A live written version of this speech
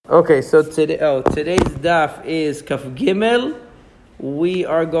Okay, so today's daf is Kaf Gimel. We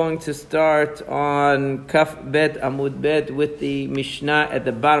are going to start on Kaf Bet Amud Bet with the Mishnah at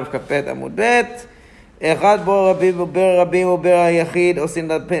the bottom of Kaf Bet Amud Bet. Echad bo rabim uber rabim uber hayachid osin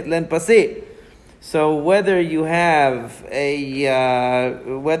len pasi. So whether you have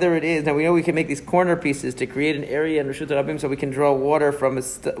whether it is, now we know we can make these corner pieces to create an area in Reshut Rabim so we can draw water from a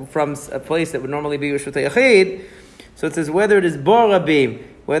place that would normally be Reshut Hayachid. So it says whether it is bor rabim,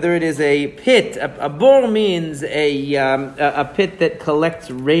 whether it is a pit. A bor means a pit that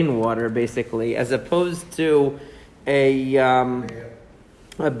collects rainwater, basically, as opposed to a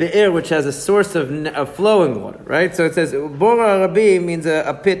be'er, which has a source of flowing water, right? So it says bor rabim means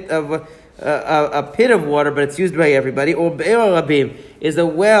a pit of water, but it's used by everybody. Or be'er rabim is a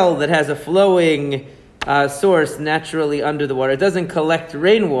well that has a flowing source naturally under the water. It doesn't collect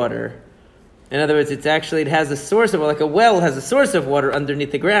rainwater. In other words, it has a source of, like a well has a source of water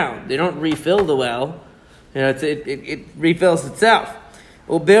underneath the ground. They don't refill the well. It refills itself.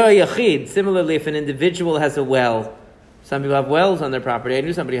 Uber yachid, similarly, if an individual has a well, some people have wells on their property. I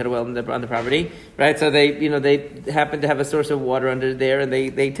knew somebody had a well on the property, right? So they happen to have a source of water under there, and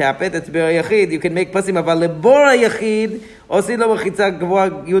they tap it. That's ber yachid. You can make pasim, aval lebor yachid. Osi lo mechitza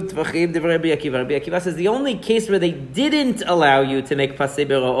gvoa yud tvachim. Divrei Rabbi Akiva. Rabbi Akiva says the only case where they didn't allow you to make pasei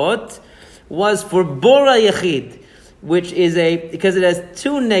beraot was for bora yachid, which is because it has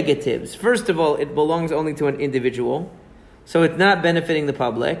two negatives. First of all, it belongs only to an individual, so it's not benefiting the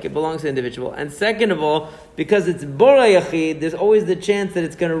public. It belongs to an individual. And second of all, because it's bora yachid, there's always the chance that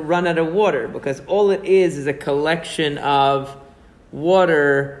it's going to run out of water, because all it is a collection of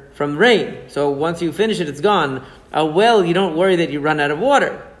water from rain. So once you finish it, it's gone. A well, you don't worry that you run out of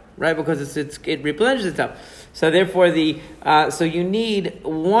water, right? Because it replenishes itself. So therefore, so you need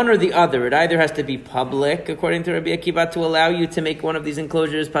one or the other. It either has to be public, according to Rabbi Akiva, to allow you to make one of these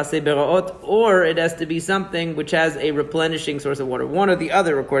enclosures, pasei beraot, or it has to be something which has a replenishing source of water. One or the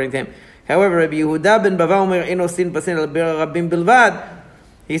other, according to him. However, Rabbi Yehuda ben Bava omer eno sin pasin al ber rabim bilvad.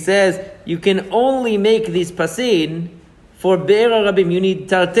 He says you can only make these pasin for ber rabim. You need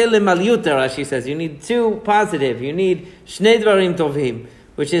tartel malyuta. Rashi says you need two positive. You need shnei dvarim tovim,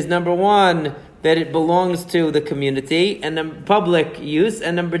 which is number one, that it belongs to the community and public use,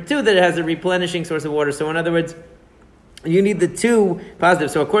 and number two, that it has a replenishing source of water. So in other words, you need the two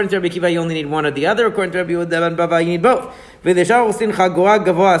positives. So according to Rabbi Akiva, you only need one or the other. According to Rabbi Yehuda ben Bava, you need both.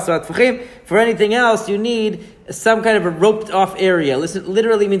 For anything else, you need some kind of a roped off area. Listen,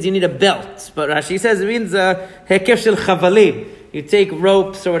 literally means you need a belt. But Rashi says it means hekef shel chavalim. You take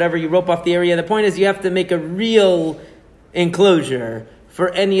ropes or whatever, you rope off the area. The point is you have to make a real enclosure for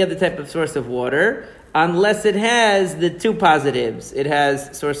any other type of source of water, unless it has the two positives. It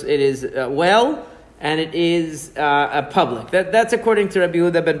is well, and it is a public. That's according to Rabbi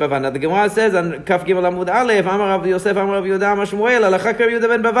Yehuda ben Bava. Now the Gemara says on Kaf Gimel Amud Aleph, Amar Rav Yosef, Amar Rav Yehuda, Amar Shmuel, Alachak Rabbi Yehuda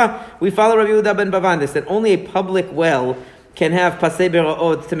ben Bava. We follow Rabbi Yehuda ben Bava on this, that only a public well can have pasei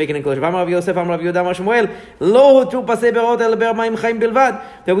beraot to make an enclosure. Amar Rav Yosef, Amar Rav Yehuda, Amar Shmuel, Lo hutu pasei beraot el ber mayim chaim bilvad.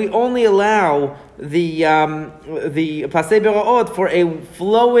 That we only allow the pasei beraot for a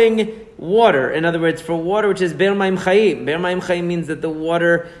flowing water. In other words, for water which is ber mayim chaim. Ber mayim chaim means that the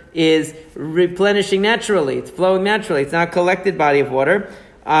water is replenishing naturally. It's flowing naturally. It's not a collected body of water.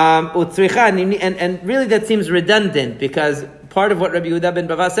 And really that seems redundant, because part of what Rabbi Yehuda ben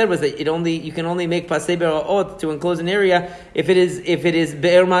Bava said was that you can only make pasei beraot to enclose an area if it is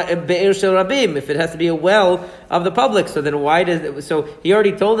be'er shel rabim, if it has to be a well of the public. So then so he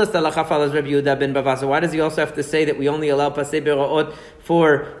already told us that lacha follows Rabbi Yehuda ben Bava. So why does he also have to say that we only allow pasei beraot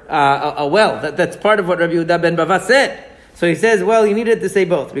for a well? That's part of what Rabbi Yehuda ben Bava said. So he says, well, you needed to say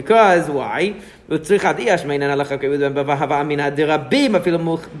both. Because why? So here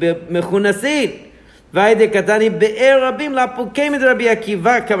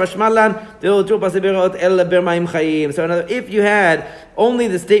if you had only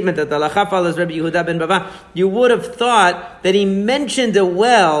the statement that the halacha follows Rabbi Yehuda ben Bava, you would have thought that he mentioned a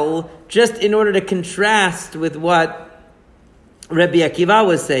well just in order to contrast with what Rabbi Akiva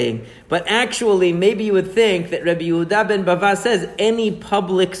was saying. But actually, maybe you would think that Rabbi Yehuda ben Bava says any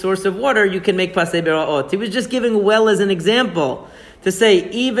public source of water you can make pasei beraot. He was just giving a well as an example, to say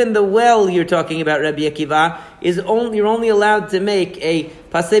even the well you're talking about, Rabbi Akiva, you're only allowed to make a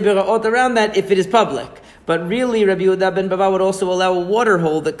pasei beraot around that if it is public. But really, Rabbi Yehuda ben Bava would also allow a water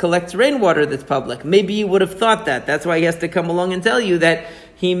hole that collects rainwater that's public. Maybe you would have thought that. That's why he has to come along and tell you that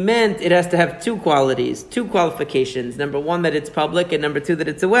he meant it has to have two qualities, two qualifications. Number one, that it's public, and number two, that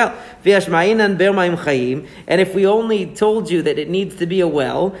it's a well. And if we only told you that it needs to be a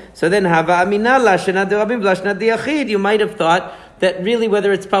well, so then you might have thought that really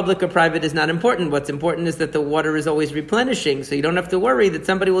whether it's public or private is not important. What's important is that the water is always replenishing, so you don't have to worry that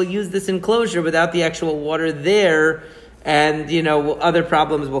somebody will use this enclosure without the actual water there, and other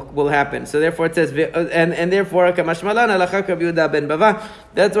problems will happen. So therefore it says, and therefore kamashmalan halacha Rabbi Yehuda ben Bava.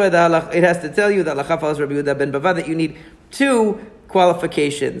 That's why it has to tell you that halacha follows Rabbi Yehuda ben Bava, that you need two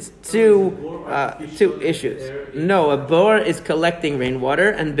qualifications, two issues. No, a bor is collecting rainwater,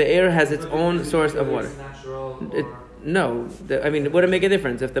 and be'er has its own source of water. No, would it make a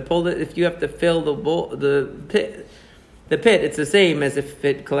difference if you have to fill the pit? The pit, it's the same as if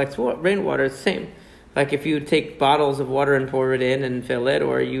it collects rainwater. It's the same. Like if you take bottles of water and pour it in and fill it,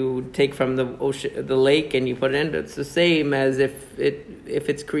 or you take from the ocean, the lake, and you put it in, it's the same as if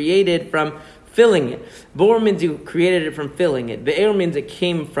it's created from filling it. Bor means you created it from filling it. Be'er means it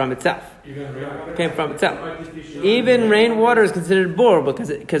came from itself. Even rainwater is considered bor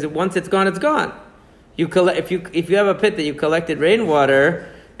because once it's gone, it's gone. If you have a pit that you collected rainwater,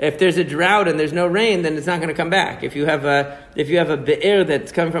 if there's a drought and there's no rain, then it's not going to come back. If you have a be'er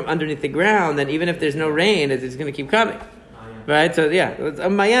that's coming from underneath the ground, then even if there's no rain, it's going to keep coming, right? So a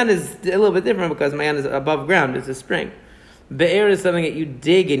mayan is a little bit different because mayan is above ground; it's a spring. Be'er is something that you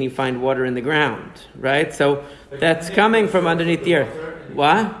dig and you find water in the ground, right? So that's coming from underneath the earth.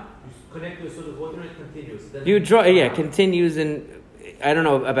 What? You connect to a sort of water, it continues. You draw, continues in. I don't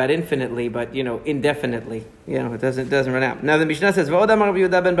know about infinitely, but indefinitely. It doesn't run out. Now the Mishnah says, "V'od amar Rabbi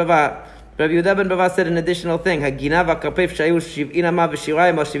Yehuda ben Bava." Rabbi Yehuda ben Bava said an additional thing: "Hagina v'karpef shayu 70 ama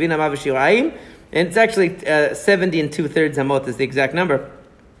v'shirayim or 70 ama v'shirayim," and it's actually 70 and 2/3 amot is the exact number.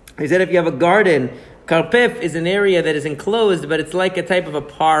 He said, if you have a garden, karpef is an area that is enclosed, but it's like a type of a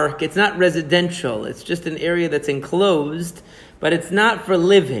park. It's not residential. It's just an area that's enclosed, but it's not for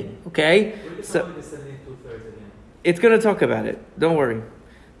living. Okay, so. It's going to talk about it. Don't worry.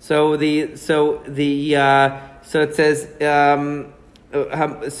 So it says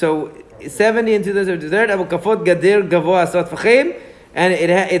 70 and 2/3 Abu Kafot Gadir Gavoa Asot Fachim, and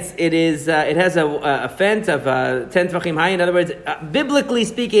it has a fence of 10 Fachim high. In other words, biblically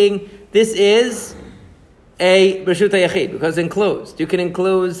speaking, this is a Reshut HaYachid because it's enclosed. You can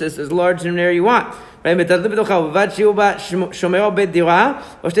enclose this as large an area you want. According to Rabbi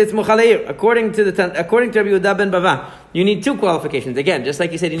Yehuda ben Bava, you need two qualifications. Again, just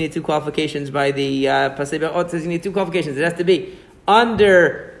like you said, you need two qualifications by the Pasei Be'ot says you need two qualifications. It has to be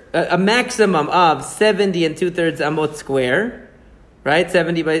under a maximum of 70 and 2/3 amot square, right?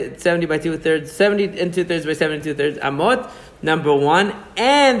 70 by 2/3, 70 and 2/3 by 70 and 2/3 amot. Number one,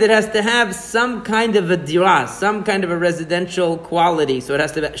 and it has to have some kind of a dirah, some kind of a residential quality. So it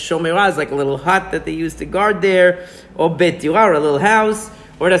has to be shomerah, is like a little hut that they use to guard there, or bet dirah, or a little house,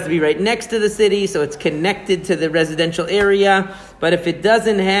 or it has to be right next to the city, so it's connected to the residential area. But if it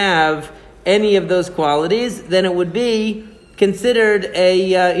doesn't have any of those qualities, then it would be considered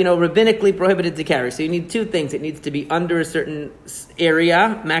a rabbinically prohibited to carry. So you need two things: it needs to be under a certain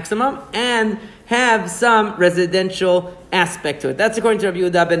area maximum, and have some residential aspect to it. That's according to Rabbi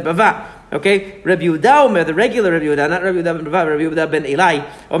Yehuda ben Bava. Okay, Rabbi Yehuda Omer, the regular Rabbi Yehuda, not Rabbi Yehuda ben Bava, Rabbi Yehuda ben Eli,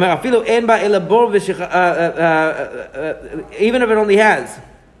 Omer afilu en ba ela bor even if it only has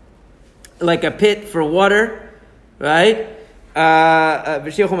like a pit for water, right? Even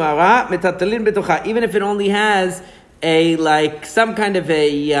if it only has some kind of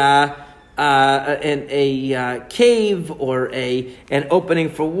a cave or an opening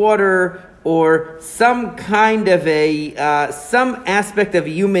for water, or some kind of some aspect of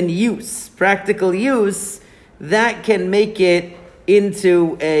human use, practical use, that can make it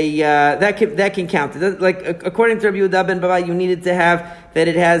into that can count. Like according to Rabbi Yehuda ben Bava, you needed to have that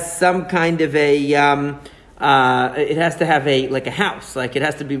it has some kind of it has to have a house, like it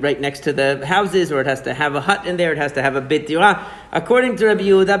has to be right next to the houses, or it has to have a hut in there, it has to have a bit dirah. According to Rabbi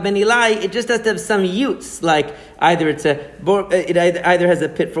Yehuda ben Eli, it just has to have some use, like either it either has a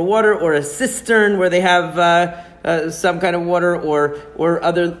pit for water, or a cistern where they have some kind of water, or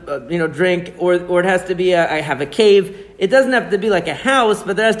other drink, or it has to be I have a cave. It doesn't have to be like a house,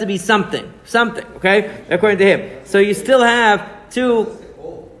 but there has to be something. Okay, according to him. So you still have two,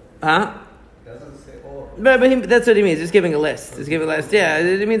 huh? But that's what he means. He's giving a list. Yeah,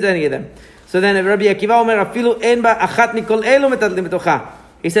 it means any of them. So then Rabbi Akiva Omer afilu en ba achat mikol elu metadlim betocha.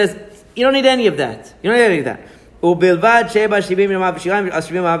 He says you don't need any of that. Ubilvad sheba shivim yamav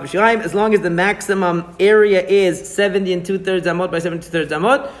v'shirayim. As long as the maximum area is 70 and 2/3 amot by 70 and 2/3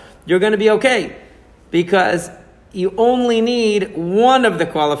 amot, you're going to be okay, because you only need one of the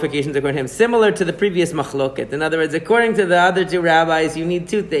qualifications according to him, similar to the previous machloket. In other words, according to the other two rabbis, you need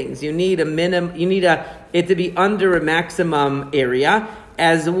two things. You need it to be under a maximum area,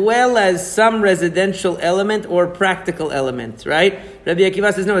 as well as some residential element or practical element, right? Rabbi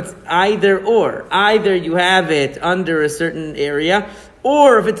Akiva says, no, it's either or. Either you have it under a certain area,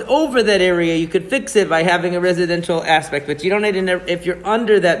 or if it's over that area, you could fix it by having a residential aspect. But you don't need if you're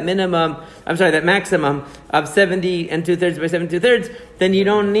under that that maximum of 70 2/3 by 7 2/3, then you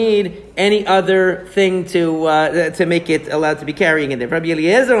don't need any other thing to make it allowed to be carrying in there. Rabbi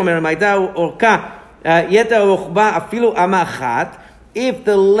Eliezer Omer Maida Orka Yeta Ochba Afilu Amachat. If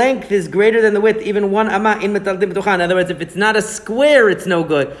the length is greater than the width, even one amma in metaldim b'tocha. In other words, if it's not a square, it's no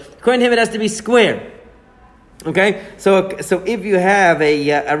good. According to him, it has to be square. Okay, so if you have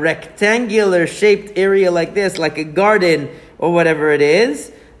a rectangular shaped area like this, like a garden or whatever it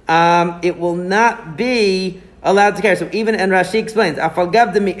is, it will not be allowed to carry. So even, and Rashi explains,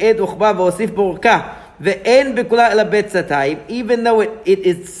 even though it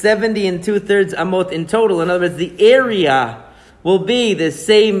is 70 2/3 amot in total, in other words, the area will be the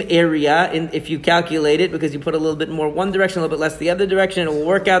same area if you calculate it, because you put a little bit more one direction, a little bit less the other direction, it will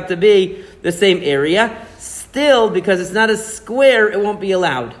work out to be the same area. Still, because it's not a square, it won't be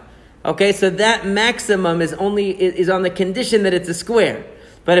allowed. Okay, so that maximum is on the condition that it's a square.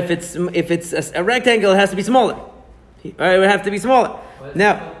 But if it's a rectangle, it has to be smaller. It would have to be smaller.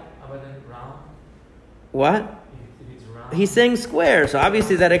 Now, what? He's saying square, so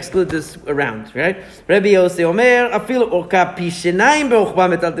obviously that excludes this round, right? Rabbi Yossi Omer, afilu orka pi shenayim be'ochba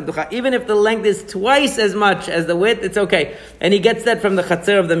metaltim b'tocha. Even if the length is twice as much as the width, it's okay. And he gets that from the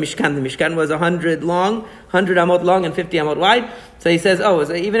chatzer of the Mishkan. The Mishkan was 100 amot long and 50 amot wide. So he says,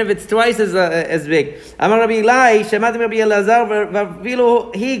 so even if it's twice as big. Amar Rabbi Eli, shematim Rabbi Elazar,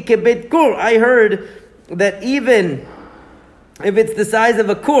 v'afilu hi kebet kur. I heard that even if it's the size of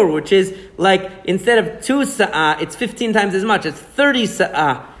a kur, which is like, instead of 2 sa'ah, it's 15 times as much. It's 30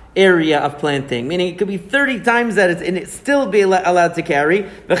 sa'ah area of planting. Meaning it could be 30 times that, and it still be allowed to carry.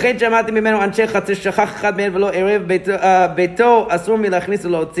 I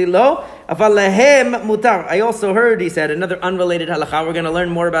also heard, he said, another unrelated halacha. We're going to learn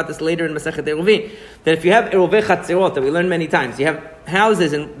more about this later in Masechet Eruvin. That if you have eruvei chatzirot, that we learned many times, you have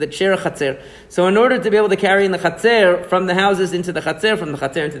houses in the share chatzir. So in order to be able to carry in the chatzir, from the houses into the chatzir, from the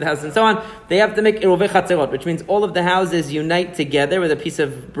chatzir into the house, and so on, they have to make eruvei chatzirot, which means all of the houses unite together with a piece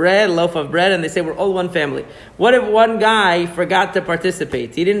of bread, a loaf of bread, and they say we're all one family. What if one guy forgot to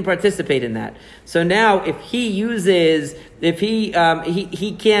participate? He didn't participate in that. So now, if he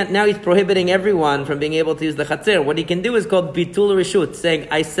can't, now he's prohibiting everyone from being able to use the chatzir. What he can do is called bitul rishut, saying,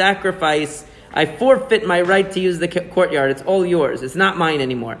 I forfeit my right to use the courtyard. It's all yours. It's not mine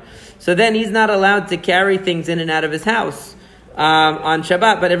anymore. So then he's not allowed to carry things in and out of his house on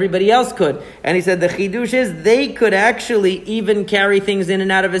Shabbat, but everybody else could. And he said the chidush is they could actually even carry things in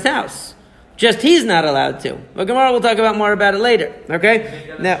and out of his house. Just he's not allowed to. But Gemara will talk about more about it later.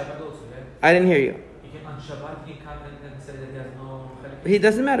 Okay? Now, I didn't hear you. On Shabbat, he can't say that he has no... He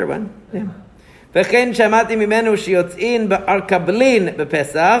doesn't matter when. Yeah. וכן שמעתי ממנו שיוצאים בארקבלין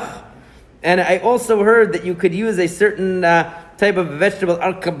בפסח. And I also heard that you could use a certain type of vegetable,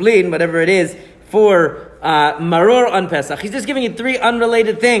 arkablin, whatever it is, for maror on Pesach. He's just giving you 3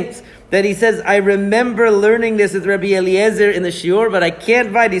 unrelated things that he says, I remember learning this with Rabbi Eliezer in the shiur, but I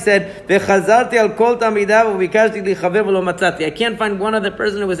can't find, he said, V'chazarti al kol tamidav u'bikashti li chaver v'lo matzati. I can't find one other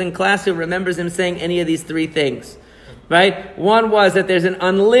person who was in class who remembers him saying any of these 3 things. Right? One was that there's an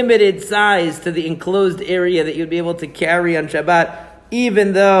unlimited size to the enclosed area that you'd be able to carry on Shabbat,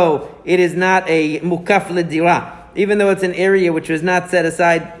 even though it is not a mukaf l'dira, even though it's an area which was not set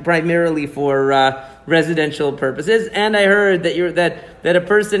aside primarily for residential purposes. And I heard that a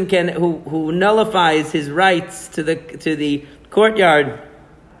person who nullifies his rights to the courtyard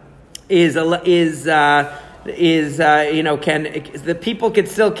the people could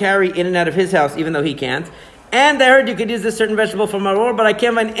still carry in and out of his house even though he can't. And I heard you could use this certain vegetable for maror, but I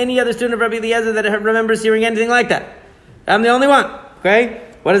can't find any other student of Rabbi Eliezer that remembers hearing anything like that. I'm the only one. Okay?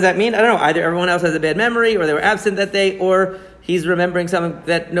 What does that mean? I don't know. Either everyone else has a bad memory, or they were absent that day, or he's remembering something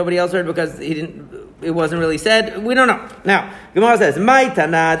that nobody else heard because it wasn't really said. We don't know. Now, Gemara says, "My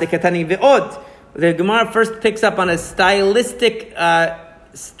tana de katani ve'od." The Gemara first picks up on a stylistic,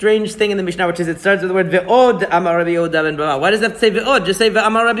 strange thing in the Mishnah, which is it starts with the word ve'od amar Rabbi Yehuda ben Bava. Why does that say ve'od? Just say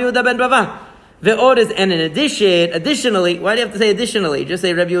ve'amar Rabbi Yehuda ben Bava. Ve'od is, and in additionally, why do you have to say additionally? Just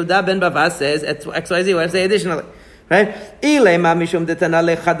say Rabbi Yehuda ben Bava says XYZ. Why do you say additionally? Right? Right?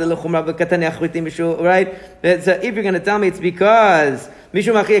 So if you're going to tell me it's because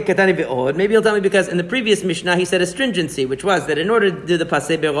maybe you'll tell me because in the previous Mishnah he said a stringency, which was that in order to do the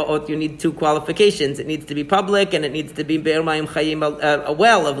Pasei Bera'ot, you need two qualifications. It needs to be public and it needs to be Be'er Mayim Chayim, a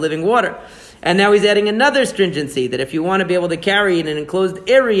well of living water. And now he's adding another stringency, that if you want to be able to carry in an enclosed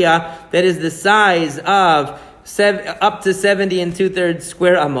area that is the size of up to 70 and 2/3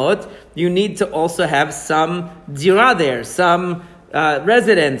 square amot, you need to also have some dira there, some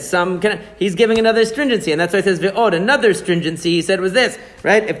residence, he's giving another stringency, and that's why it says ve'od. Another stringency he said was this,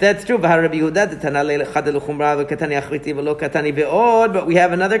 right? If that's true, but we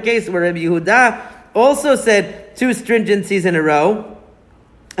have another case where Rabbi Yehuda also said two stringencies in a row,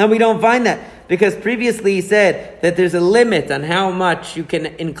 and we don't find that. Because previously he said that there's a limit on how much you can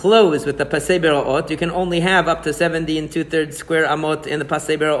enclose with the Pasei Bera'ot. You can only have up to 70 and 2/3 square amot in the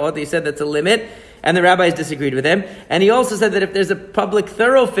Pasei Bera'ot. He said that's a limit, and the rabbis disagreed with him. And he also said that if there's a public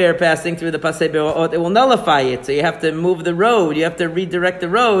thoroughfare passing through the Pasei Bera'ot, it will nullify it. So you have to move the road, you have to redirect the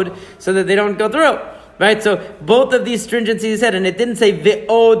road so that they don't go through. Right? So both of these stringencies he said, and it didn't say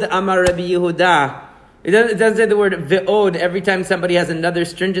Ve'od Amar Rabbi Yehuda. It doesn't say the word ve'od every time somebody has another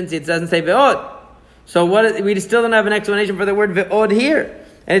stringency. It doesn't say ve'od. So we still don't have an explanation for the word ve'od here.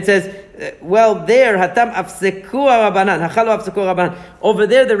 And it says, there, hatam afseku rabbanan, hachalu afseku rabbanan. Over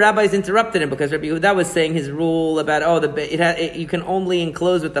there, the rabbis interrupted him because Rabbi Yehuda was saying his rule about, you can only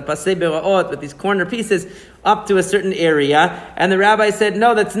enclose with the pasei bera'ot, with these corner pieces, up to a certain area. And the rabbi said,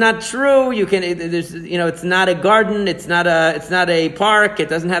 no, that's not true. It's not a garden, it's not a park, it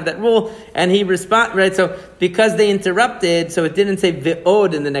doesn't have that rule. And he responded, right? So, because they interrupted, so it didn't say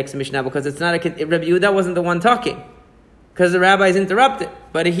ve'od in the next Mishnah, because Rabbi Yehuda wasn't the one talking. Because the rabbis interrupted.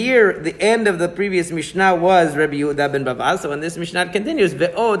 But here, the end of the previous Mishnah was Rabbi Yehuda ben Bava. So when this Mishnah continues,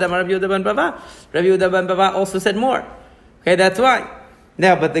 Ve'od Amar Rabbi Yehuda ben Bava, Rabbi Yehuda ben Bava also said more. Okay, that's why.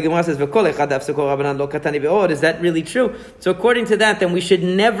 Now, but the Gemara says, V'kol echad afseko rabbanan lo katani ve'od. Is that really true? So according to that, then we should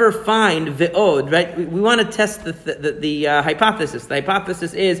never find ve'od, right? We want to test the hypothesis. The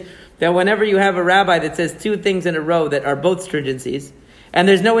hypothesis is that whenever you have a rabbi that says two things in a row that are both stringencies, and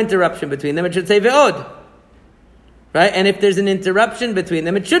there's no interruption between them, it should say ve'od. Right? And if there's an interruption between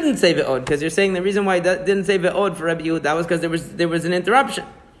them, it shouldn't say ve'od, because you're saying the reason why it didn't say ve'od for Rabbi Yehuda was because there was an interruption.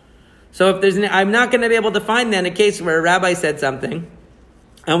 So if I'm not going to be able to find then a case where a rabbi said something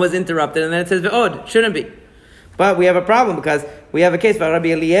and was interrupted, and then it says ve'od. Shouldn't be. But we have a problem because we have a case for Rabbi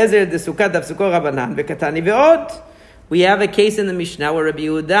Eliezer de Sukkot Afsuko Rabbanan Bekatani ve'od. We have a case in the Mishnah where Rabbi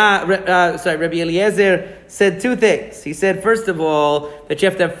Eliezer said two things. He said, first of all, that you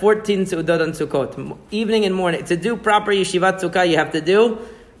have to have 14 seudot on Sukkot, evening and morning. To do proper yeshivat sukkah, you have to do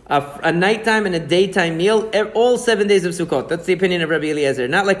a nighttime and a daytime meal all 7 days of Sukkot. That's the opinion of Rabbi Eliezer.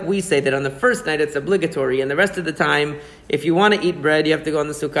 Not like we say that on the first night it's obligatory, and the rest of the time, if you want to eat bread, you have to go on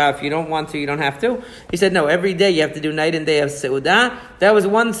the Sukkah. If you don't want to, you don't have to. He said, no, every day you have to do night and day of Seudah. That was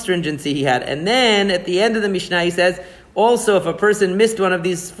one stringency he had. And then at the end of the Mishnah, he says, also, if a person missed one of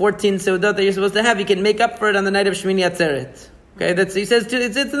these 14 seudot that you're supposed to have, he can make up for it on the night of Shmini Atzeret. Okay, he says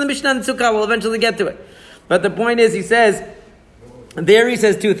it's in the Mishnah and Sukkah. We'll eventually get to it. But the point is, he says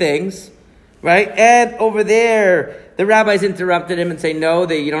two things, right? And over there, the rabbis interrupted him and say, no,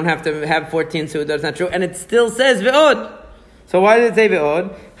 that you don't have to have 14 seudot. It's not true. And it still says ve'od. So why did it say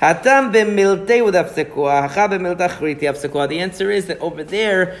ve'od? Hatam b'miltei udafsekua, hacha b'milta achriti afsekua. The answer is that over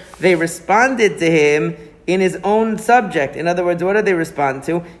there, they responded to him in his own subject. In other words, what did they respond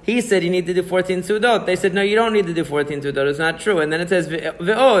to? He said you need to do 14 sudot. They said, no, you don't need to do 14 sudot. It's not true. And then it says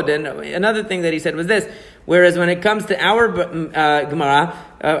ve'od. And another thing that he said was this. Whereas when it comes to our Gemara,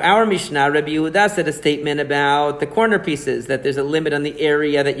 our Mishnah, Rabbi Yehuda said a statement about the corner pieces, that there's a limit on the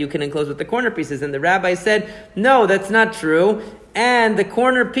area that you can enclose with the corner pieces. And the rabbi said, no, that's not true. And the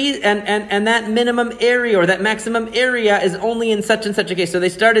corner piece, and that minimum area or that maximum area is only in such and such a case. So they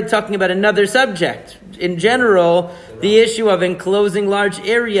started talking about another subject. In general, the issue of enclosing large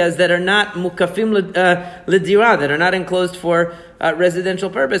areas that are not mukafim l'dira, that are not enclosed for residential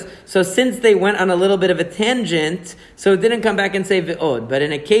purpose. So since they went on a little bit of a tangent, so it didn't come back and say ve'od. But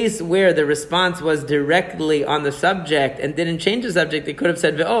in a case where the response was directly on the subject and didn't change the subject, it could have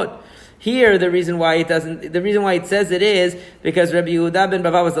said ve'od. Here, the reason why it says it is because Rabbi Yehuda ben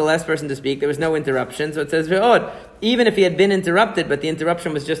Bava was the last person to speak. There was no interruption, so it says ve'od. Even if he had been interrupted, but the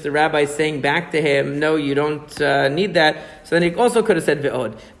interruption was just the rabbi saying back to him, no, you don't need that. So then he also could have said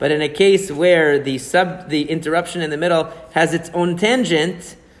ve'od. But in a case where the interruption in the middle has its own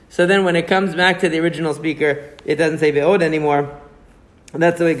tangent, so then when it comes back to the original speaker, it doesn't say ve'od anymore. And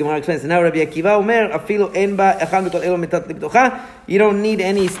that's the way Gemara explains. So now Rabbi Akiva Omer, afilu ein ba echad mikol elo mitat libtocha. You don't need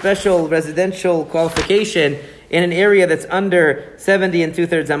any special residential qualification in an area that's under 70 and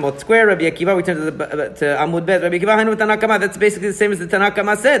 2/3 amot square. Rabbi Akiva, we turn to Amud Bet. Rabbi Akiva, Hanu Tanakama. That's basically the same as the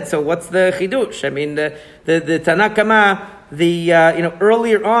Tanakama said. So what's the chidush? I mean, the Tanakama.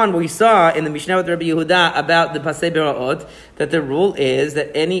 Earlier on we saw in the Mishnah with Rabbi Yehuda about the Pasei Beraot that the rule is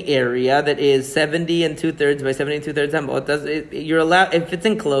that any area that is 70 and 2/3 by 70 and 2/3 amot, you're allowed, if it's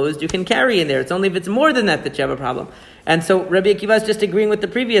enclosed, you can carry in there. It's only if it's more than that you have a problem. And so Rabbi Akiva is just agreeing with the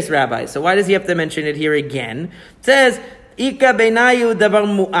previous rabbi. So why does he have to mention it here again? It says, Ika beinayu davar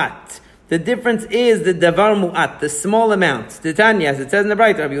mu'at. The difference is the davar mu'at, the small amounts. Titania, as it says in the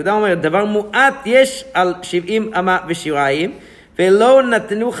Braita, Rabbi Yehuda Omer, davar mu'at yesh al 70 ama v'shirayim, ve'lo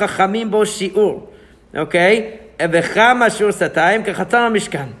natnu chachamim bo shi'ur. Okay? V'chama shur satayim, k'chatzar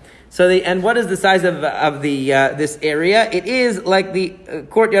mishkan. So and what is the size of the this area? It is like the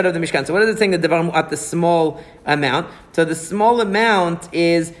courtyard of the Mishkan. So what is it saying? The davar mu'at, the small amount. So the small amount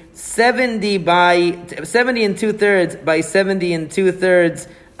is 70 and 2/3 by 70 and 2/3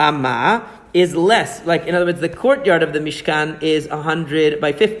 Amma is less. Like, in other words, the courtyard of the Mishkan is 100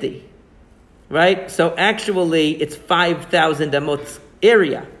 by 50. Right? So actually, it's 5,000 amot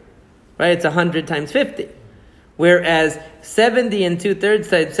area. Right? It's 100 times 50. Whereas 70 and 2/3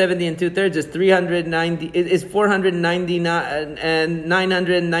 is 390, is 499 and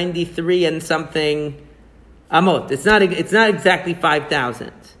 993 and something amot. It's not exactly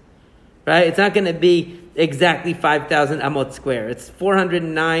 5,000. Right? It's not going to be exactly 5,000 amot square. It's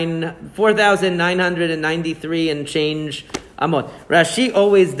 4,993 and change amot. Rashi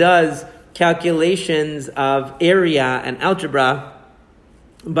always does calculations of area and algebra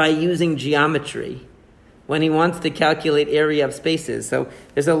by using geometry when he wants to calculate area of spaces. So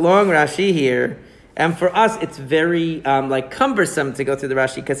there's a long Rashi here, and for us it's very cumbersome to go through the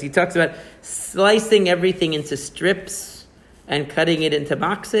Rashi because he talks about slicing everything into strips and cutting it into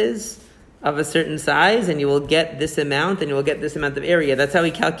boxes of a certain size, and you will get this amount, and you will get this amount of area. That's how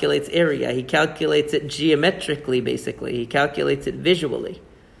he calculates area. He calculates it geometrically, basically. He calculates it visually.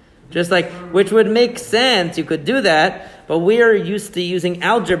 Just like, which would make sense, you could do that, but we are used to using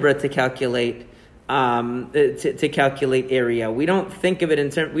algebra to calculate to calculate area. We don't think of it in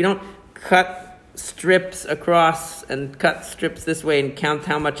terms, we don't cut strips across and cut strips this way and count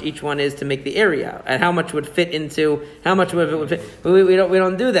how much each one is to make the area, and how much would fit into, how much would fit. We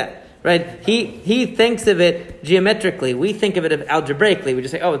don't do that. Right? He thinks of it geometrically. We think of it algebraically. We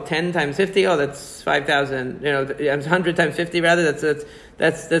just say, 10 times 50, that's 5,000, 100 times 50 rather,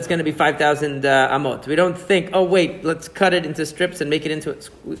 that's going to be 5,000 amot. We don't think, wait, let's cut it into strips and make it into,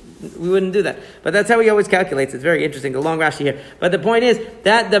 we wouldn't do that. But that's how he always calculates. It's very interesting, the long Rashi here. But the point is,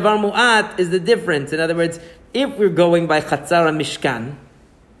 that davar mu'at is the difference. In other words, if we're going by chatzar mishkan,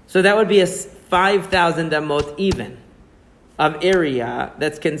 so that would be a 5,000 amot even of area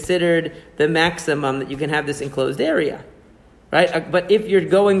that's considered the maximum that you can have this enclosed area, right? But if you're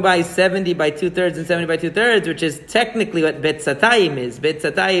going by 70 by 2/3 and 70 by 2/3, which is technically what Bet Satayim is. Bet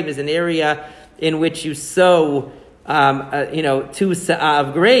Satayim is an area in which you sow, 2 sa'ah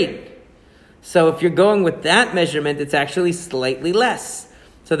of grain. So if you're going with that measurement, it's actually slightly less.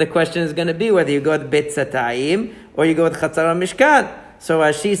 So the question is going to be whether you go with Bet Satayim or you go with Chatzar Mishkan. So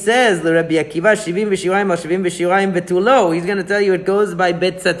Rashi says, Rabbi Akiva, Shivim v'shirayim al shivim v'shirayim v'tulo. He's going to tell you it goes by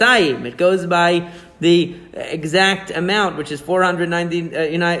Bet Satayim. It goes by the exact amount, which is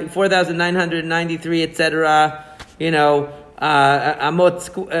 4,993, etc. Amot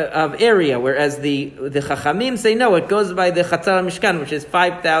of area. Whereas the Chachamim say no, it goes by the Chatzar Mishkan, which is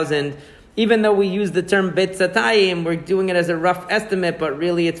 5,000. Even though we use the term Bet Satayim, we're doing it as a rough estimate, but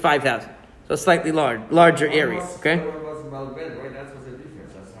really it's 5,000. So slightly larger area. Okay.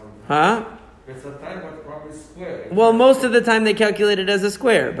 Huh? Well, most of the time they calculate it as a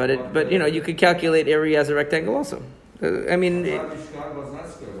square, but you could calculate area as a rectangle also. It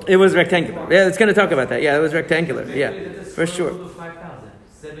was rectangular. Yeah, it's going to talk about that. Yeah, it was rectangular. Yeah, for sure.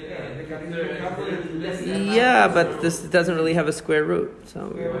 Yeah, but this doesn't really have a square root,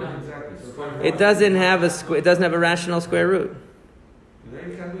 so it doesn't have a rational square root.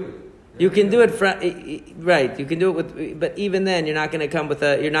 You can do it right. You can do it with, but even then, you're not going to come with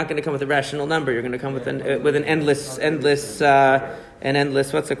a rational number. You're going to come with an endless.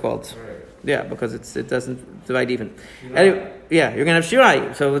 What's it called? Yeah, because it doesn't divide even. Anyway, yeah, you're going to have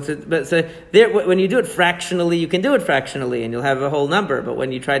shirayim. So when you do it fractionally, you can do it fractionally, and you'll have a whole number. But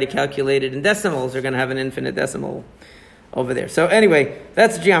when you try to calculate it in decimals, you're going to have an infinite decimal over there. So anyway,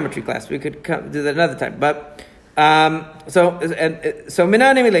 that's a geometry class. We could do that another time, but. So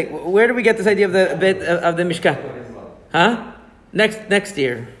Minani, where do we get this idea of the Mishkan? Huh? Next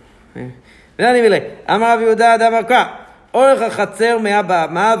year. Minani Amar Yehuda Damakra. Orach HaChatzer 100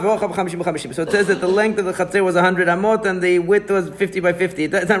 ba'amah v'rochav 50 b'chamishim. So it says that the length of the Chatzer was 100 amot and the width was 50 by 50.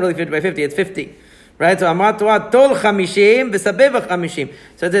 It's not really 50 by 50, it's 50. Right? So Amar Torah tol 50 v'sabev 50.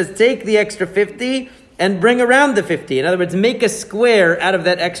 So it says take the extra 50 and bring around the 50. In other words, make a square out of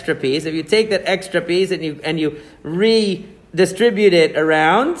that extra piece. If you take that extra piece and you redistribute it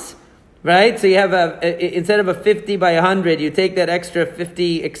around, right? So you have instead of a 50 by 100, you take that extra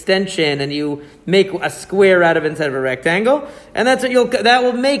 50 extension and you make a square out of it instead of a rectangle, and that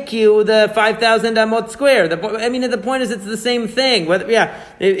will make you the 5,000 amot square. The point is it's the same thing.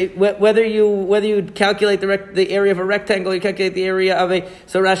 Whether you calculate the area of a rectangle, you calculate the area of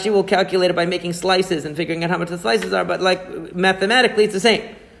so Rashi will calculate it by making slices and figuring out how much the slices are, but like mathematically it's the same.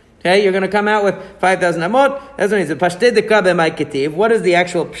 Okay, you're going to come out with 5,000 amot. That's what it means. What is the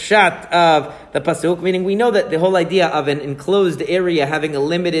actual pshat of the pasuk? Meaning, we know that the whole idea of an enclosed area having a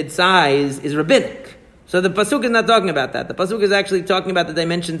limited size is rabbinic. So the pasuk is not talking about that. The pasuk is actually talking about the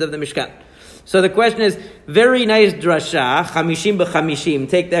dimensions of the Mishkan. So the question is, very nice drasha, 50 b'chamishim,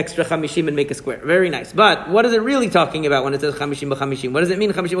 take the extra 50 and make a square. Very nice. But what is it really talking about when it says 50 b'chamishim? What does it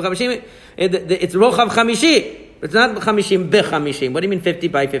mean, 50 b'chamishim? It's rochav 50. It's not 50 b'chamishim. What do you mean 50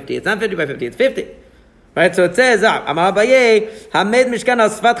 by 50? It's not 50 by 50, it's 50. Right? So it says, Amar Abaye, Hamed Mishkan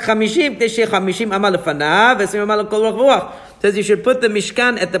al Sfat 50, Teshe 50 amal lefanav, Vesim amal kol ruach v'ruach. It says you should put the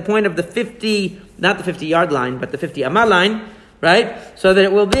Mishkan at the point of the 50, not the 50-yard line, but the 50 amal line, right? So that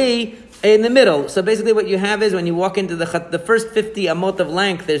it will be in the middle. So basically what you have is when you walk into the first 50 amot of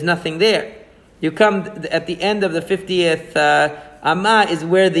length, there's nothing there. You come at the end of the 50th Amah is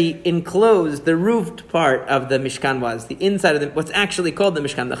where the enclosed, the roofed part of the Mishkan was. The inside of what's actually called the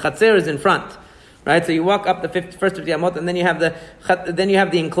Mishkan. The Chatzer is in front. Right? So you walk up the first 50 Amot, and then you have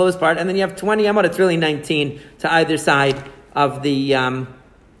the enclosed part, and then you have 20 Amot. It's really 19 to either side of the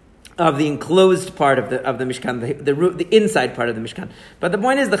enclosed part of the Mishkan, the inside part of the Mishkan. But the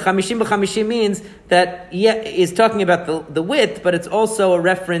point is, the 50 b'chamishim means that is talking about the width, but it's also a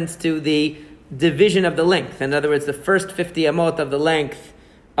reference to the division of the length. In other words, the first 50 amot of the length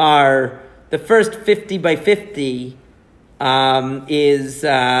are the first 50 by 50 is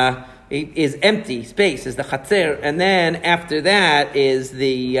empty space, is the chatzer, and then after that is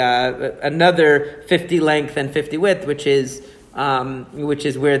the another 50 length and 50 width, which is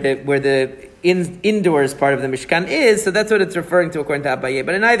where the indoors part of the Mishkan is. So that's what it's referring to according to Abaye.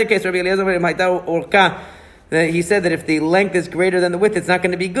 But in either case, Rabbi Eliezer he said that if the length is greater than the width, it's not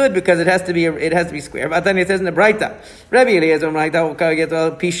going to be good because it has to be square. But then it says in the Braita,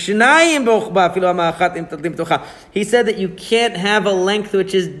 he said that you can't have a length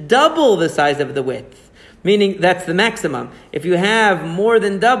which is double the size of the width. Meaning that's the maximum. If you have more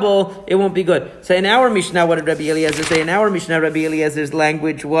than double, it won't be good. So in our Mishnah, what did Rabbi Eliezer say? In our Mishnah, Rabbi Eliezer's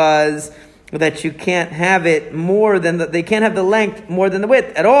language was that you can't have it they can't have the length more than the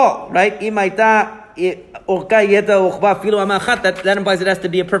width at all, right? That implies it has to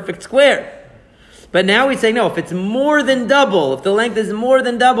be a perfect square. But now we say no, if it's more than double, if the length is more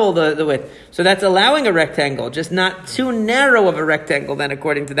than double the width, so that's allowing a rectangle, just not too narrow of a rectangle then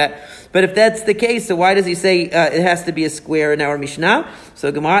according to that. But if that's the case, so why does he say it has to be a square in our Mishnah?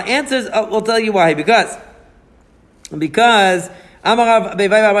 So Gemara answers, we'll tell you why. Because even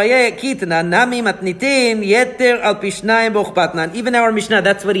our Mishnah,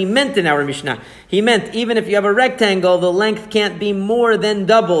 that's what he meant in our Mishnah. He meant even if you have a rectangle, the length can't be more than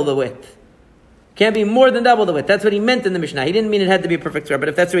double the width. Can't be more than double the width. That's what he meant in the Mishnah. He didn't mean it had to be a perfect square. But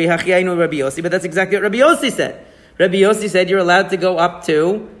if that's what Rabbi Yossi, but that's exactly what Rabbi Yossi said. Rabbi Yossi said you're allowed to go up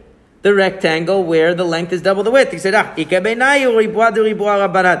to the rectangle where the length is double the width. He said,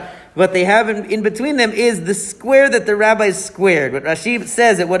 what they have in between them is the square that the rabbis squared. What Rashi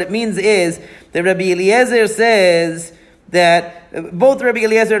says, that what it means is that Rabbi Eliezer says that both Rabbi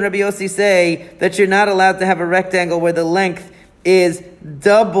Eliezer and Rabbi Yossi say that you're not allowed to have a rectangle where the length is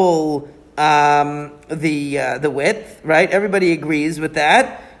double the width, right? Everybody agrees with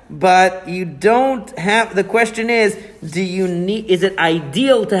that. But you don't have, the question is it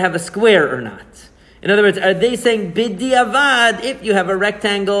ideal to have a square or not? In other words, are they saying bidi avad, if you have a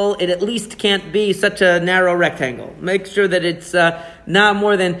rectangle, it at least can't be such a narrow rectangle. Make sure that it's not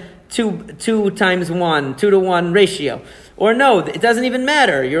more than 2 times 1, 2-to-1 ratio. Or no, it doesn't even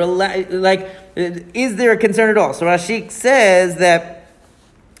matter. You're is there a concern at all? So Rashi says that,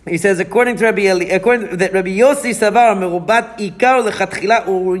 he says, according to Rabbi Yossi Savar, merubat ikar lechatchila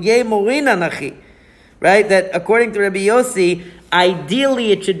uruye morina nachi. Right? That according to Rabbi Yossi,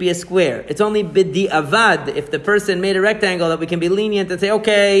 ideally it should be a square. It's only bidi avad, if the person made a rectangle, that we can be lenient and say,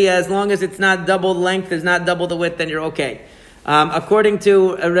 okay, as long as it's not double the length, it's not double the width, then you're okay. According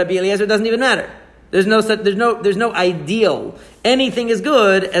to Rabbi Eliezer, it doesn't even matter. There's no ideal. Anything is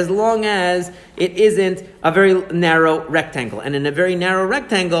good as long as it isn't a very narrow rectangle. And in a very narrow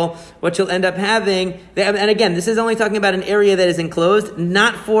rectangle, what you'll end up having, and again, this is only talking about an area that is enclosed,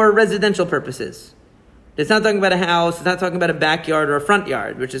 not for residential purposes. It's not talking about a house, it's not talking about a backyard or a front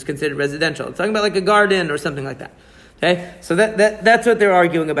yard, which is considered residential. It's talking about like a garden or something like that. Okay? So that's what they're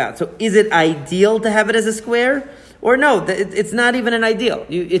arguing about. So is it ideal to have it as a square? Or no, it's not even an ideal.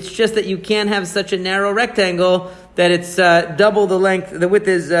 It's just that you can't have such a narrow rectangle that it's double the length. The width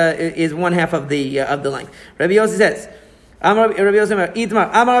is one half of the length. Rabbi Yossi says, Amar Rabbi Yosef,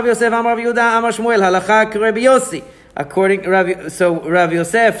 Itmar, Amar Rabbi Yosef, Amar Rabbi Yehuda, Amar Shmuel, Halacha Rabbi Yossi. According Rabbi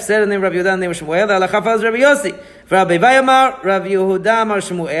Yosef said in the name of Rabbi Yehuda, the name of Shmuel, the halacha follows Rabbi Yossi. Rabbi Vayamar, Rabbi Yehuda, Amar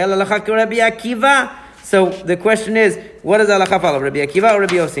Shmuel, halacha Rabbi Akiva. So the question is, what does halacha follow, Rabbi Akiva or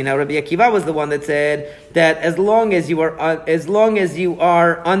Rabbi Yossi? Now, Rabbi Akiva was the one that said that as long as you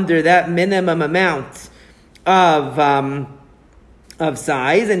are under that minimum amount of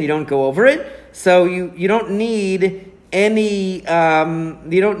size and you don't go over it, so you don't need any additional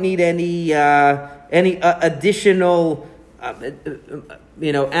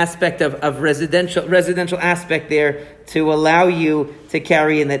aspect of residential aspect there to allow you to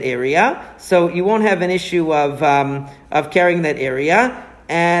carry in that area. So you won't have an issue of carrying that area,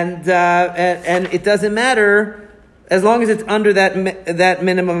 and it doesn't matter as long as it's under that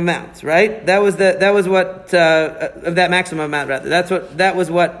minimum amount, right? That was what that maximum amount rather. That was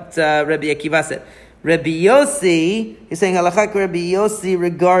what Rabbi Akiva said. Rabbi Yossi is saying halachak Rabbi Yossi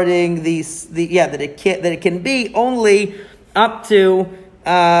regarding that it can be only up to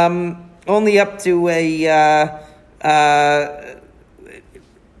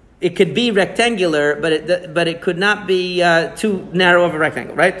it could be rectangular, but it could not be too narrow of a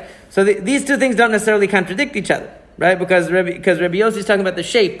rectangle, right? So these two things don't necessarily contradict each other, right? Because Rabbi Yossi is talking about the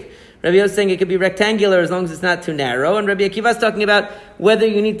shape. Rabbi Yossi is saying it could be rectangular as long as it's not too narrow, and Rabbi Akiva is talking about whether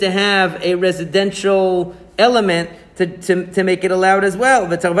you need to have a residential element to make it allowed as well.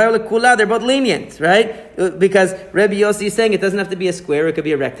 But they're both lenient, right? Because Rabbi Yossi is saying it doesn't have to be a square, it could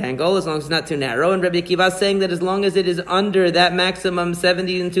be a rectangle as long as it's not too narrow. And Rabbi Akiva is saying that as long as it is under that maximum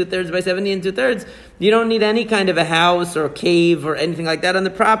 70 2/3 by 70 2/3, you don't need any kind of a house or a cave or anything like that on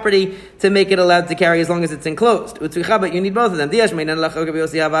the property to make it allowed to carry as long as it's enclosed. But you need both of them. You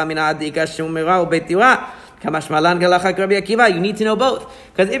need to know both.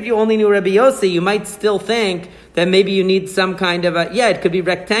 Because if you only knew Rabbi Yossi, you might still think that maybe you need some kind of it could be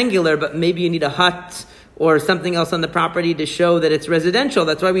rectangular, but maybe you need a hut or something else on the property to show that it's residential.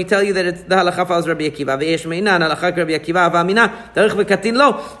 That's why we tell you that it's the halacha follows Rabbi Akiva.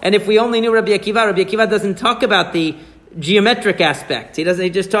 And if we only knew Rabbi Akiva doesn't talk about the geometric aspect. He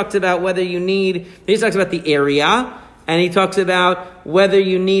just talks about whether you need, he talks about the area, and he talks about whether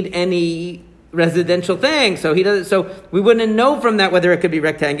you need any residential thing. So we wouldn't know from that whether it could be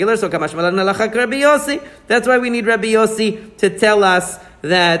rectangular. So Kamash Malan Halachak Rabbi Yossi. That's why we need Rabbi Yossi to tell us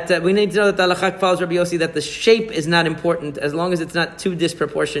that we need to know that the halachak follows Rabbi Yossi, that the shape is not important as long as it's not too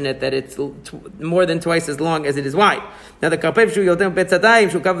disproportionate, that it's more than twice as long as it is wide. Now the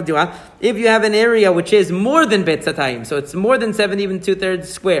if you have an area which is more than bet satayim, so it's more than 70 even 2/3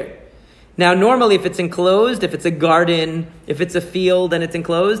 square. Now, normally, if it's enclosed, if it's a garden, if it's a field and it's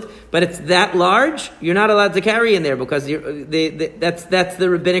enclosed, but it's that large, you're not allowed to carry in there because that's the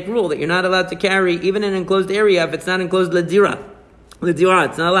rabbinic rule, that you're not allowed to carry even in an enclosed area if it's not enclosed ledira. Ledira,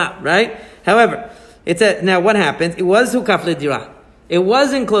 it's not allowed, right? However, now what happens? It was hukaf ledira. It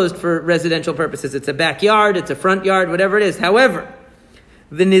was enclosed for residential purposes. It's a backyard, it's a front yard, whatever it is. However,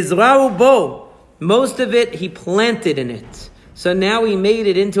 the nizra'u bo, most of it he planted in it. So now he made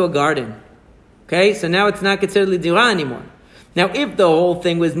it into a garden. Okay, so now it's not considered lidira anymore. Now, if the whole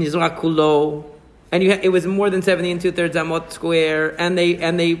thing was nizra kulo, and it was more than 70 2/3 amot square, and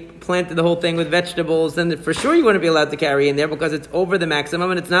they planted the whole thing with vegetables, then for sure you wouldn't be allowed to carry in there because it's over the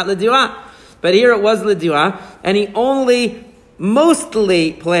maximum and it's not lidira. But here it was lidira, and he only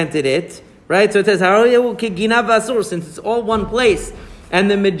mostly planted it, right? So it says since it's all one place, and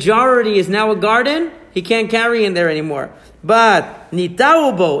the majority is now a garden, he can't carry in there anymore. But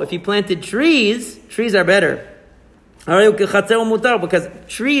nitaubo, if he planted trees are better. Because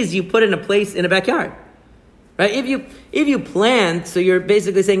trees you put in a place in a backyard, right? If you plant, so you're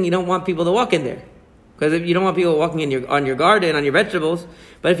basically saying you don't want people to walk in there, because if you don't want people walking on your garden, on your vegetables.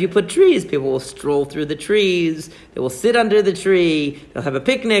 But if you put trees, people will stroll through the trees. They will sit under the tree. They'll have a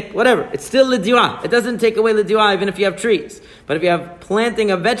picnic. Whatever. It's still lidua. It doesn't take away lidua even if you have trees. But if you have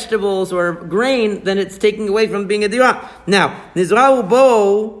planting of vegetables or grain, then it's taking away from being a lidua. Now, nizra'u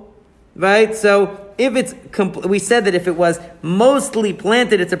bo, right? So if it's, we said that if it was mostly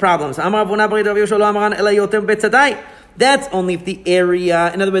planted, it's a problem. So that's only if the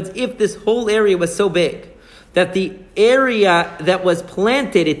area, in other words, if this whole area was so big that the area that was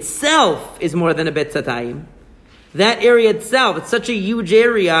planted itself is more than a betzatayim. That area itself, it's such a huge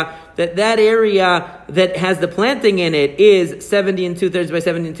area that area that has the planting in it is 70 2/3 by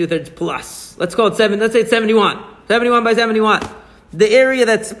 70 2/3 plus. Let's call it 7. Let's say it's 71. 71 by 71. The area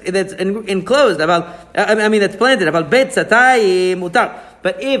that's enclosed, that's planted, about betzatayim mutar.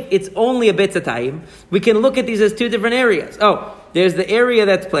 But if it's only a betzatayim, we can look at these as two different areas. Oh, there's the area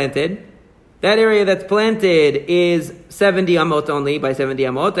that's planted. That area that's planted is 70 amot only by 70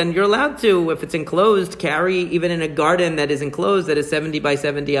 amot, and you're allowed to, if it's enclosed, carry even in a garden that is enclosed that is 70 by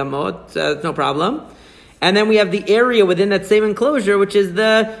 70 amot, no problem. And then we have the area within that same enclosure, which is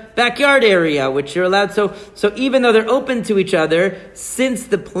the backyard area, which you're allowed. So even though they're open to each other, since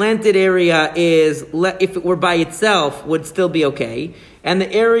the planted area is, if it were by itself, would still be okay, and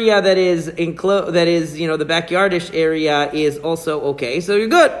the area that is enclosed, that is, the backyardish area is also okay, so you're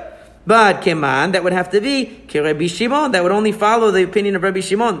good. But keman, that would have to be Rabbi Shimon. That would only follow the opinion of Rabbi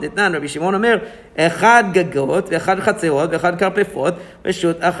Shimon. Rabbi Shimon omer echad gagot ve'echad chatzerot ve'echad karpefot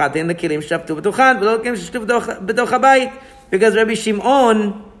ve'shut achat in the kilim shaftu b'tuchan v'lo kilim shaftu b'toch habayit. Because Rabbi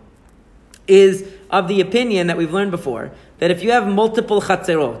Shimon is of the opinion that we've learned before that if you have multiple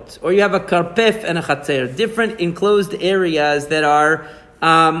chatzerot or you have a karpef and a chatzer, different enclosed areas that are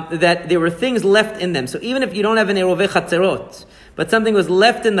that there were things left in them. So even if you don't have an eroveh chatzerot, but something was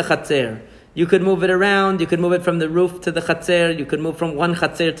left in the chatzer, you could move it around, you could move it from the roof to the chatzer, you could move from one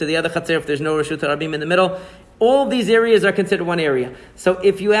chatzer to the other chatzer if there's no Reshut HaRabim in the middle. All these areas are considered one area. So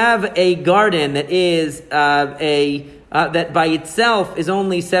if you have a garden that is that by itself is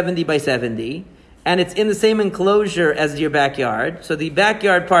only 70 by 70, and it's in the same enclosure as your backyard, so the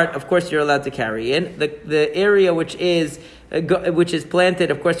backyard part, of course, you're allowed to carry in. The area which is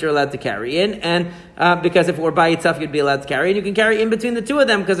planted, of course, you're allowed to carry in, and because if it were by itself, you'd be allowed to carry in. You can carry in between the two of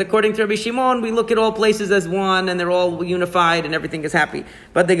them, because according to Rabbi Shimon, we look at all places as one, and they're all unified, and everything is happy.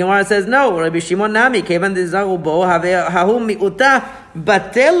 But the Gemara says, no, Rabbi Shimon nami, kevan dezarubo, hahu mi'uta,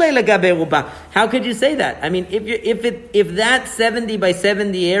 batele legabe ruba. How could you say that? I mean, if that 70 by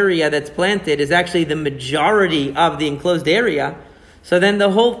 70 area that's planted is actually the majority of the enclosed area, so then the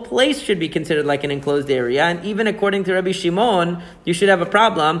whole place should be considered like an enclosed area. And even according to Rabbi Shimon, you should have a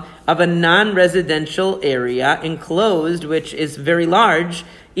problem of a non-residential area enclosed, which is very large.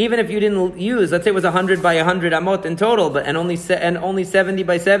 Even if you didn't use, let's say it was 100 by 100 amot in total, and only 70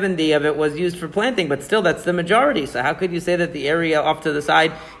 by 70 of it was used for planting, but still that's the majority. So how could you say that the area off to the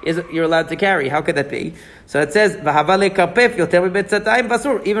side you're allowed to carry? How could that be? So it says, even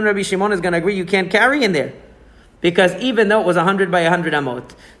Rabbi Shimon is going to agree you can't carry in there. Because even though it was 100 by 100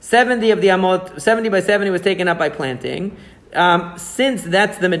 amot, 70 by 70 was taken up by planting. Since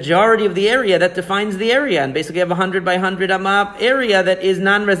that's the majority of the area, that defines the area. And basically you have 100 by 100 amot area that is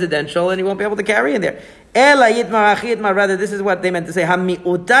non-residential, and you won't be able to carry in there. Rather, this is what they meant to say,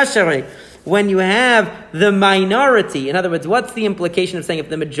 when you have the minority. In other words, what's the implication of saying if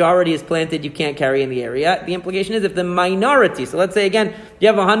the majority is planted, you can't carry in the area? The implication is if the minority, so let's say again, you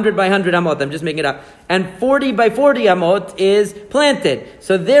have 100 by 100 amot, I'm just making it up, and 40 by 40 amot is planted.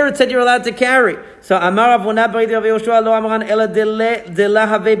 So there it said you're allowed to carry. So Amar Avuna B'Rei Rav Yehoshua lo amran ela dela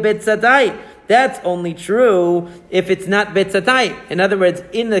have betzatay. That's only true if it's not betzatay. In other words,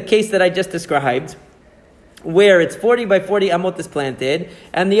 in the case that I just described, where it's 40 by 40 amot is planted,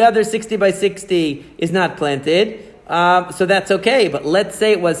 and the other 60 by 60 is not planted, so that's okay. But let's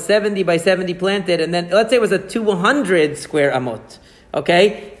say it was 70 by 70 planted, and then let's say it was a 200 square amot,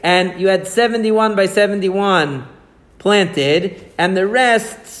 okay? And you had 71 by 71 planted, and the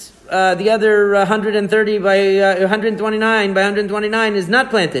rest, the other 130 by 129 by 129 is not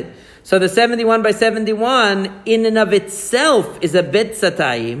planted. So the 71 by 71 in and of itself is a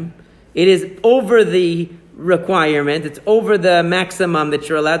betzatayim. It is over the requirement, it's over the maximum that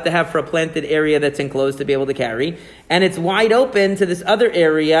you're allowed to have for a planted area that's enclosed to be able to carry, and it's wide open to this other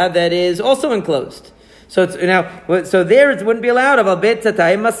area that is also enclosed. So so there it wouldn't be allowed of al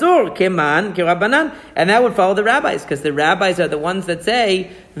betzatay masur keman kirabanan, and that would follow the rabbis, because the rabbis are the ones that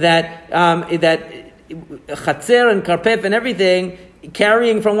say that that chatzer and karpef and everything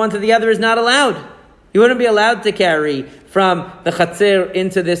carrying from one to the other is not allowed. You wouldn't be allowed to carry from the chatzer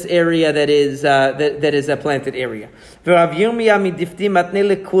into this area that is a planted area. Rav Yirmiyah midifti matne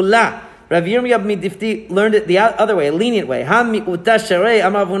lekula. Rav Yirmiyah midifti learned it the other way, a lenient way. Ha mi'uta sharei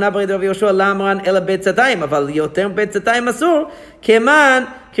amar Avuna B'Rei Rav Yehoshua lamran ela betzatayim aval yoter betzatayim asur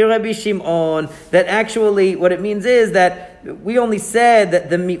keman ki Rabbi Shimon, that actually what it means is that we only said that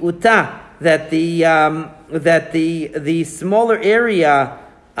the mi'uta, that the smaller area,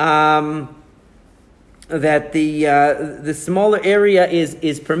 the smaller area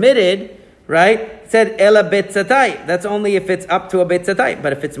is permitted, right? It said ela betzatay. That's only if it's up to a betzatay.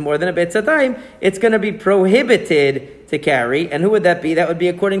 But if it's more than a betzatay, it's going to be prohibited to carry. And who would that be? That would be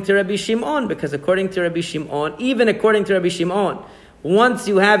according to Rabbi Shimon, because according to Rabbi Shimon, even according to Rabbi Shimon, once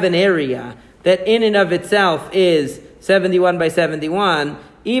you have an area that in and of itself is 71 by 71,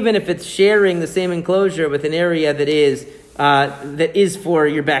 even if it's sharing the same enclosure with an area that is for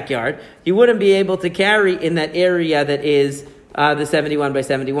your backyard, you wouldn't be able to carry in that area that is the 71 by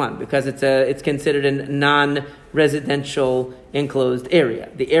 71, because it's considered a non-residential enclosed area.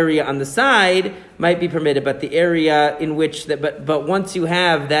 The area on the side might be permitted, but the area in which but once you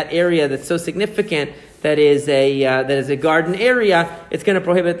have that area that's so significant that is a garden area, it's going to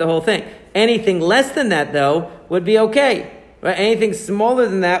prohibit the whole thing. Anything less than that, though, would be okay. Right? Anything smaller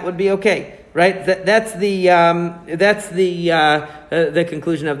than that would be okay. Right? That's the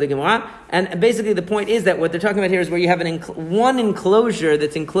conclusion of the Gemara. And basically the point is that what they're talking about here is where you have one enclosure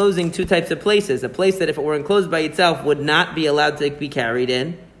that's enclosing two types of places. A place that if it were enclosed by itself would not be allowed to be carried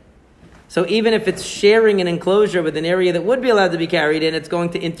in. So even if it's sharing an enclosure with an area that would be allowed to be carried in, it's going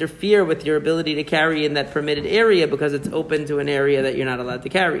to interfere with your ability to carry in that permitted area because it's open to an area that you're not allowed to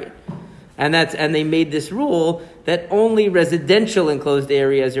carry in. And they made this rule that only residential enclosed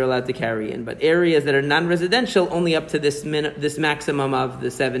areas you're allowed to carry in, but areas that are non-residential only up to this maximum of the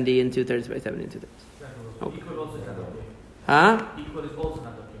 70 and 2/3 by 70 and 2/3. Okay. Equal also cannot be. Huh? Equal is also